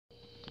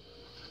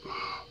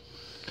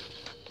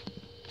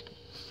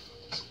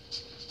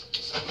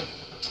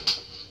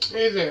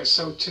Hey there,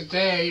 so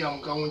today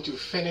I'm going to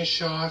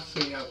finish off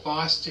the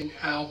Boston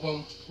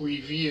album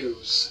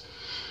reviews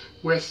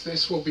with,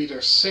 this will be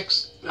their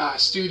sixth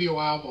studio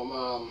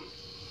album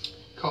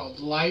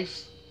called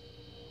Life,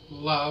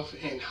 Love,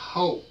 and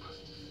Hope.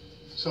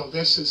 So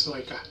this is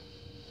like a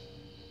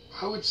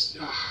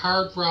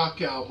hard rock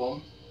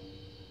album.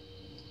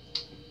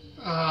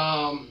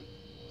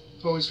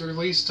 It was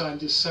released on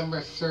December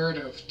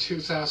 3rd of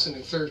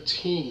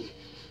 2013.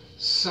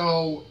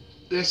 So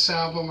this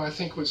album, I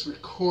think, was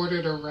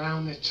recorded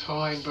around the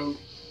time,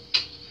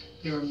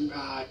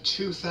 about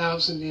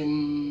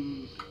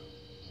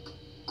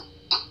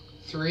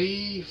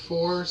 2003,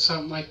 4,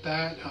 something like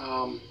that.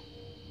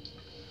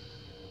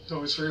 So it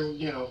was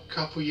really, a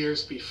couple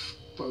years before,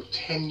 about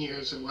 10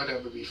 years or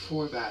whatever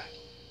before that.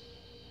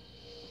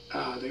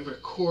 They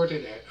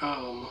recorded it.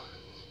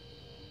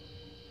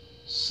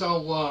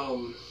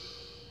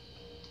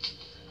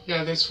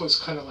 Yeah, this was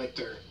kind of like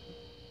their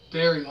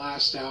very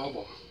last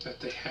album that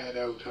they had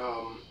out.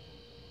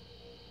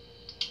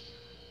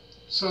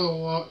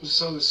 So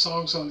the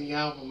songs on the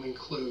album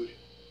include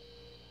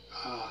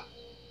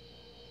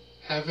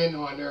Heaven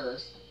on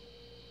Earth,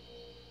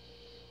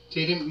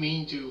 Didn't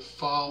Mean to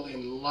Fall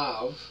in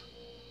Love,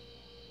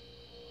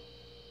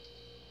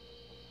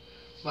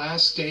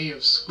 Last Day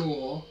of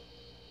School,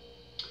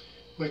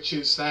 which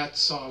is, that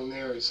song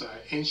there is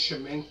an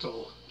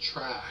instrumental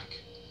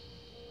track,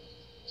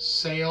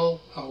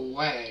 Sail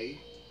Away,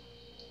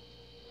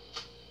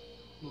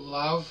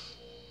 Life,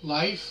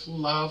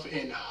 Love,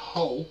 and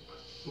Hope.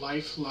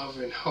 Life,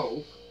 Love, and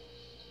Hope.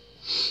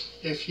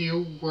 If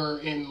You Were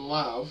in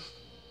Love.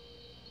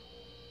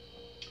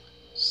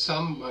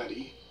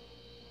 Somebody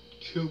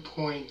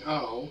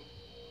 2.0.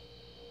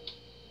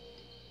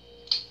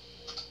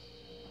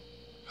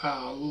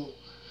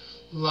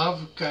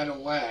 Love Got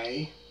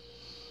Away.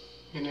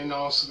 And then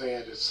also they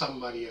added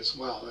Somebody as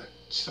well.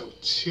 So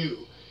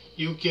 2.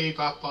 You Gave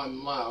Up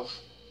on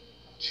Love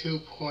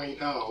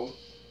 2.0.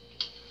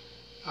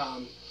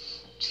 And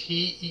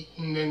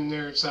then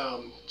there's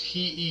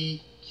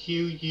Tequeiro,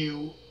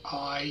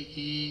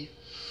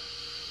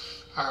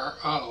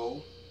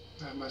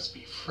 that must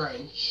be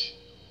French,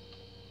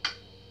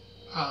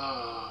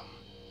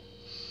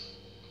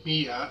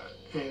 Mia,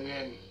 and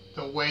then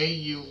The Way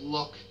You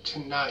Look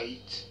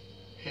Tonight,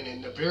 and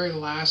then the very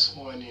last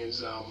one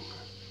is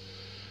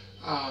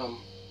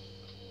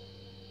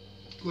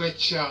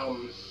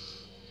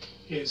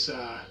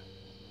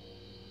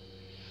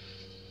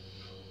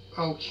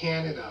Oh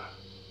Canada.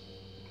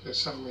 For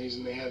some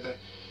reason they had that.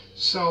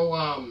 So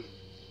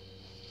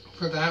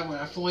for that one,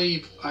 I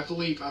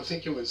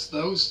think it was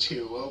those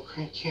two, Oh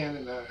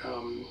Canada,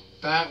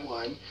 that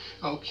one,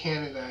 Oh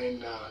Canada,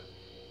 and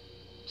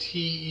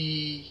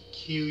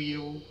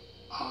Tequeiro.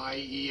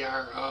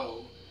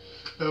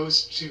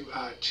 Those two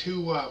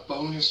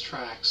bonus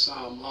tracks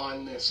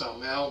on this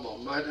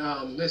album. But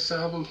this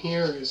album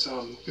here is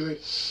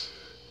good,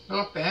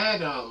 not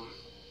bad.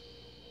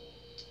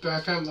 But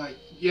I found, like,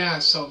 yeah,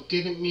 so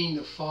Didn't Mean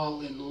to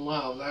Fall in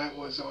Love, that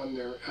was on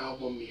their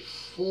album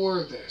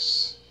before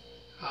this.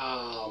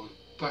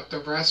 But the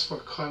rest were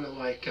kind of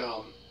like,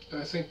 I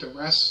think the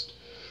rest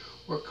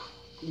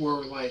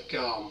were like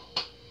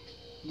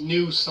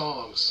new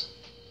songs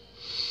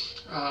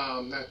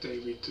that they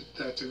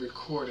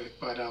recorded.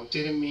 But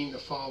Didn't Mean to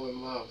Fall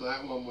in Love,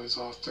 that one was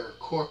off their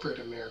Corporate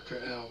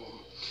America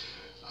album,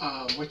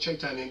 which I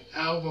done an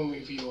album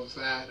review of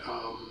that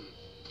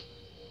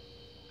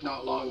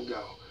not long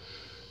ago.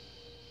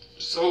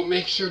 So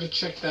make sure to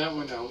check that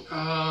one out.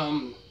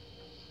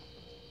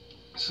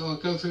 So I'll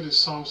go through the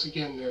songs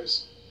again.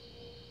 There's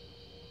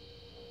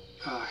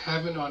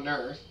Heaven on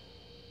Earth,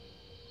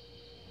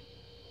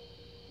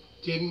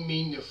 Didn't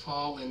Mean to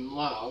Fall in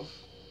Love,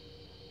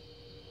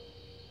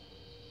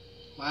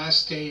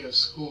 Last Day of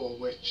School,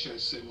 which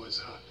is, it was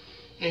an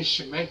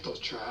instrumental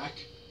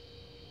track,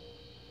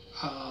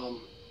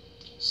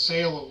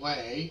 Sail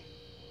Away,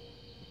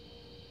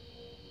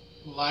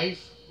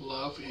 Life,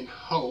 Love, and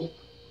Hope,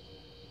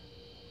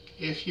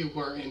 If You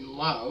Were in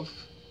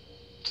Love,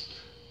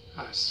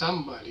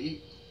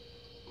 Somebody,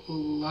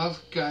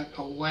 Love Got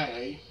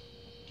Away,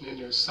 and then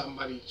there's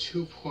Somebody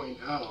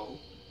 2.0,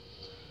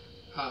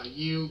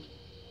 You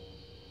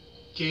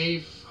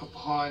Gave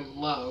Upon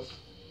Love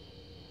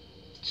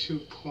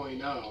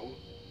 2.0,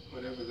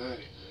 whatever that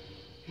is,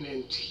 and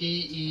then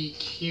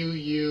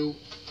Tequeiro,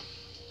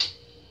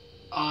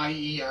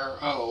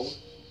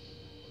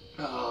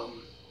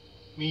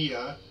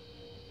 Mia,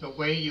 The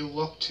Way You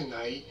Look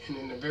Tonight, and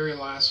then the very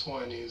last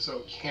one is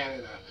Oh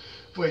Canada,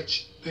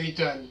 which they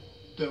done.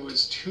 There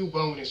was two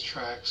bonus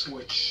tracks,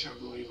 which I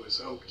believe was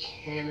Oh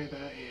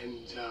Canada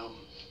and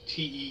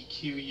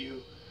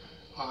Tequeiro.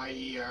 I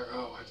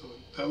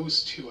believe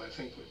those two, I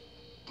think, were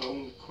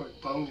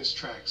quick bonus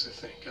tracks, I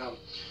think.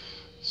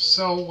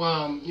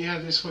 Yeah,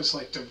 this was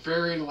like the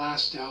very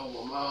last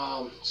album.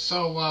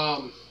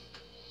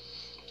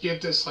 Give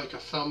this like a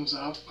thumbs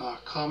up,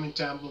 comment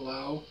down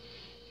below,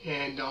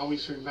 And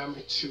always remember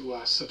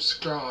to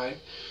subscribe.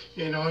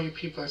 And all you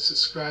people that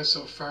subscribed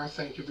so far,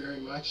 thank you very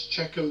much.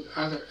 Check out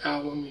other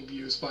album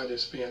reviews by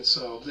this band.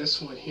 So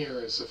this one here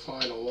is the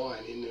final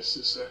one, and this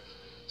is the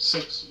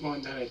 6th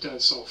one that I've done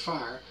so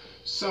far.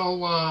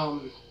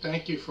 So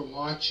thank you for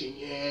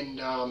watching. And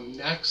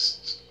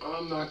next,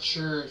 I'm not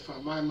sure if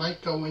I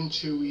might go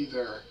into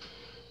either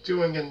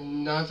doing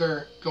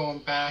another, going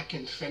back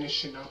and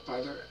finishing up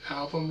other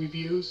album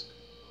reviews,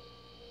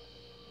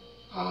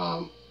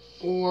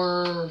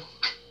 or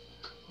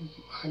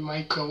I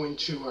might go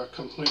into a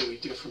completely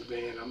different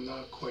band. I'm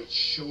not quite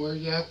sure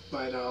yet,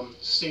 but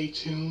stay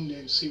tuned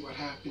and see what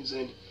happens,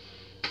 and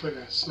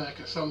smack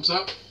a thumbs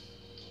up.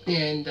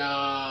 And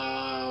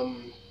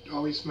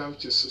always remember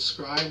to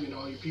subscribe, and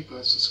all you people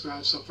that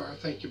subscribe so far,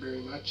 thank you very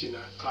much, and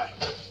bye.